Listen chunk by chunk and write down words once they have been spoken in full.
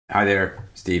Hi there,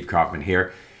 Steve Kaufman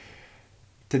here.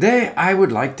 Today I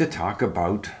would like to talk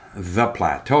about the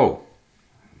plateau.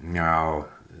 Now,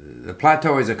 the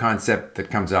plateau is a concept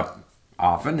that comes up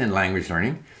often in language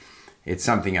learning. It's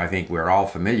something I think we're all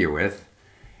familiar with.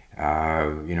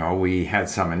 We had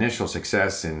some initial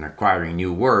success in acquiring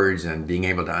new words and being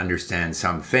able to understand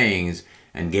some things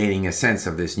and gaining a sense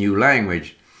of this new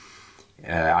language.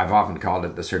 I've often called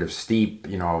it the sort of steep,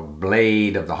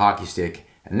 blade of the hockey stick.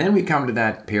 And then we come to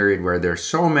that period where there's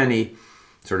so many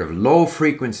sort of low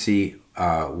frequency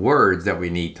words that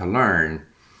we need to learn.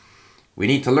 We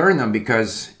need to learn them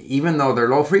because even though they're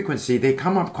low frequency, they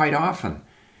come up quite often.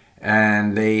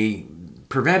 And they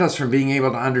prevent us from being able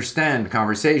to understand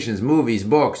conversations, movies,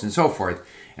 books, and so forth.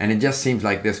 And it just seems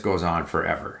like this goes on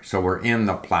forever. So we're in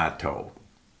the plateau.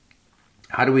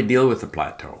 How do we deal with the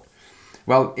plateau?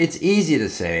 Well, it's easy to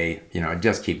say,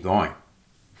 just keep going.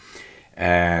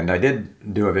 And I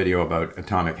did do a video about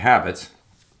atomic habits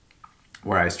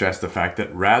where I stressed the fact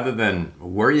that rather than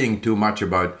worrying too much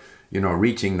about,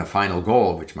 reaching the final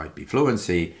goal, which might be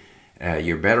fluency,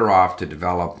 you're better off to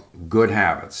develop good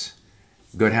habits.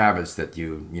 Good habits that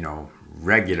you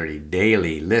regularly,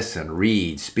 daily listen,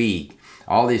 read, speak,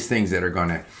 all these things that are going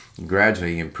to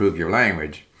gradually improve your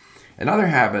language. Another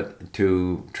habit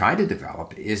to try to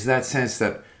develop is that sense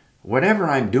that whatever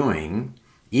I'm doing,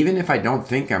 even if I don't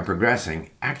think I'm progressing,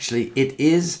 actually it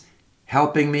is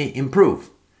helping me improve.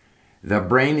 The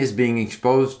brain is being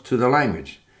exposed to the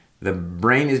language. The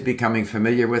brain is becoming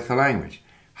familiar with the language.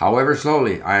 However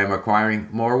slowly, I am acquiring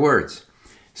more words.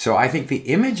 So I think the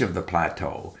image of the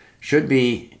plateau should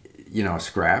be,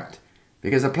 scrapped,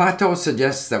 because the plateau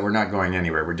suggests that we're not going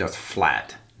anywhere. We're just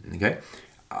flat, okay?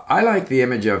 I like the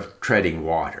image of treading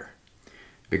water.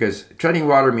 Because treading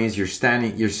water means you're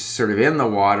sort of in the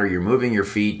water, you're moving your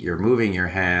feet, you're moving your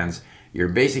hands, you're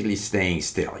basically staying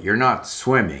still. You're not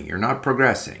swimming, you're not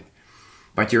progressing,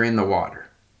 but you're in the water.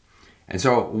 And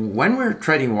so when we're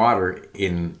treading water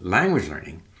in language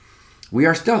learning, we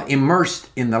are still immersed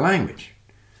in the language.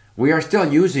 We are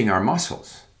still using our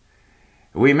muscles.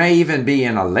 We may even be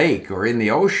in a lake or in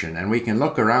the ocean and we can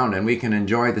look around and we can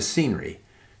enjoy the scenery.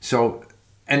 So,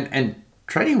 and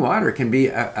treading water can be,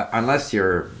 unless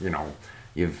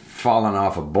you've fallen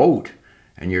off a boat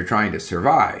and you're trying to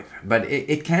survive. But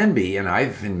it can be, and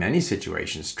I've in many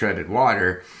situations treaded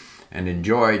water and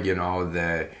enjoyed,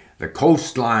 the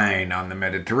coastline on the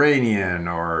Mediterranean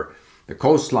or the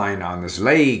coastline on this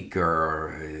lake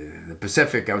or the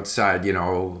Pacific outside,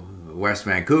 West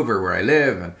Vancouver where I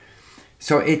live. And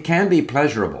so it can be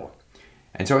pleasurable.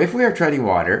 And so if we are treading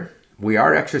water, we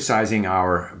are exercising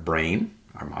our brain,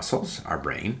 our muscles, our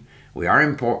brain. We are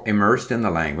immersed in the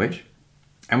language.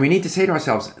 And we need to say to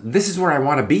ourselves, this is where I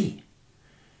want to be.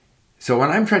 So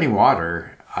when I'm treading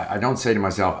water, I don't say to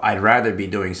myself, I'd rather be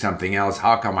doing something else.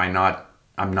 How come I'm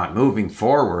not moving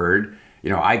forward?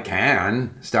 I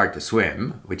can start to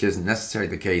swim, which isn't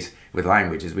necessarily the case with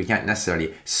languages. We can't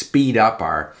necessarily speed up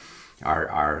our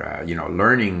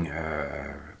learning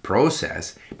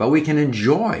process, but we can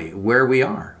enjoy where we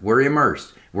are. We're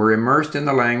immersed. We're immersed in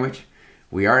the language.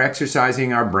 We are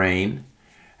exercising our brain.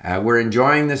 We're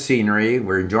enjoying the scenery.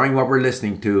 We're enjoying what we're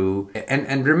listening to.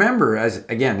 And remember, as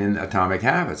again in Atomic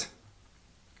Habits,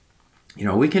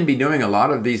 we can be doing a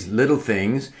lot of these little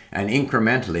things and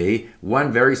incrementally,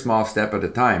 one very small step at a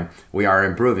time, we are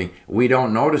improving. We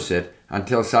don't notice it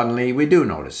until suddenly we do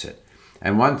notice it.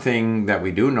 And one thing that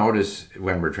we do notice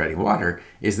when we're treading water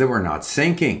is that we're not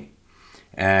sinking.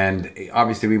 And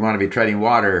obviously we want to be treading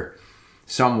water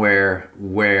somewhere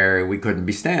where we couldn't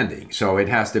be standing. So it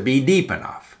has to be deep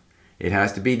enough. It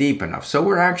has to be deep enough. So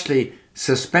we're actually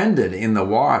suspended in the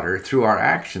water through our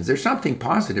actions. There's something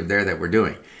positive there that we're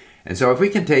doing. And so if we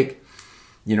can take,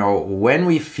 when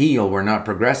we feel we're not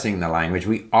progressing in the language,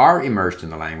 we are immersed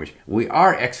in the language. We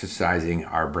are exercising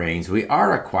our brains. We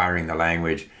are acquiring the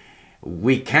language.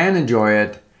 We can enjoy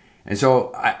it. And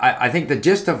so I think the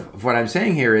gist of what I'm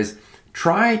saying here is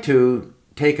try to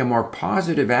take a more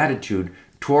positive attitude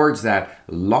towards that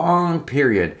long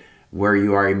period where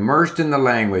you are immersed in the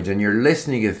language and you're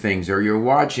listening to things or you're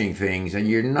watching things and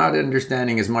you're not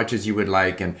understanding as much as you would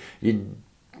like and you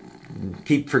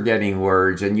keep forgetting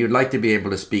words and you'd like to be able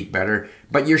to speak better,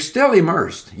 but you're still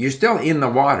immersed. You're still in the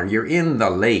water. You're in the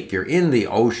lake. You're in the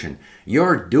ocean.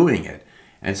 You're doing it.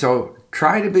 And so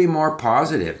try to be more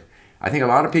positive. I think a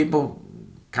lot of people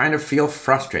kind of feel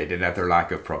frustrated at their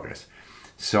lack of progress.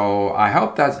 So I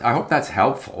hope that's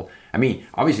helpful. I mean,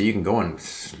 obviously you can go and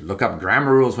look up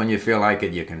grammar rules when you feel like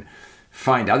it. You can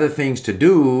find other things to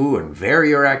do and vary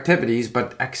your activities,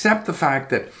 but accept the fact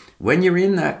that when you're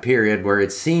in that period where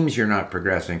it seems you're not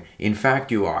progressing, in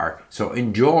fact you are. So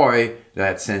enjoy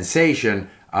that sensation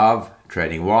of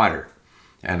treading water.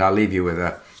 And I'll leave you with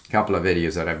a couple of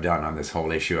videos that I've done on this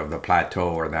whole issue of the plateau,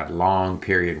 or that long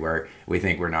period where we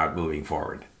think we're not moving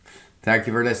forward. Thank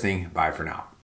you for listening. Bye for now.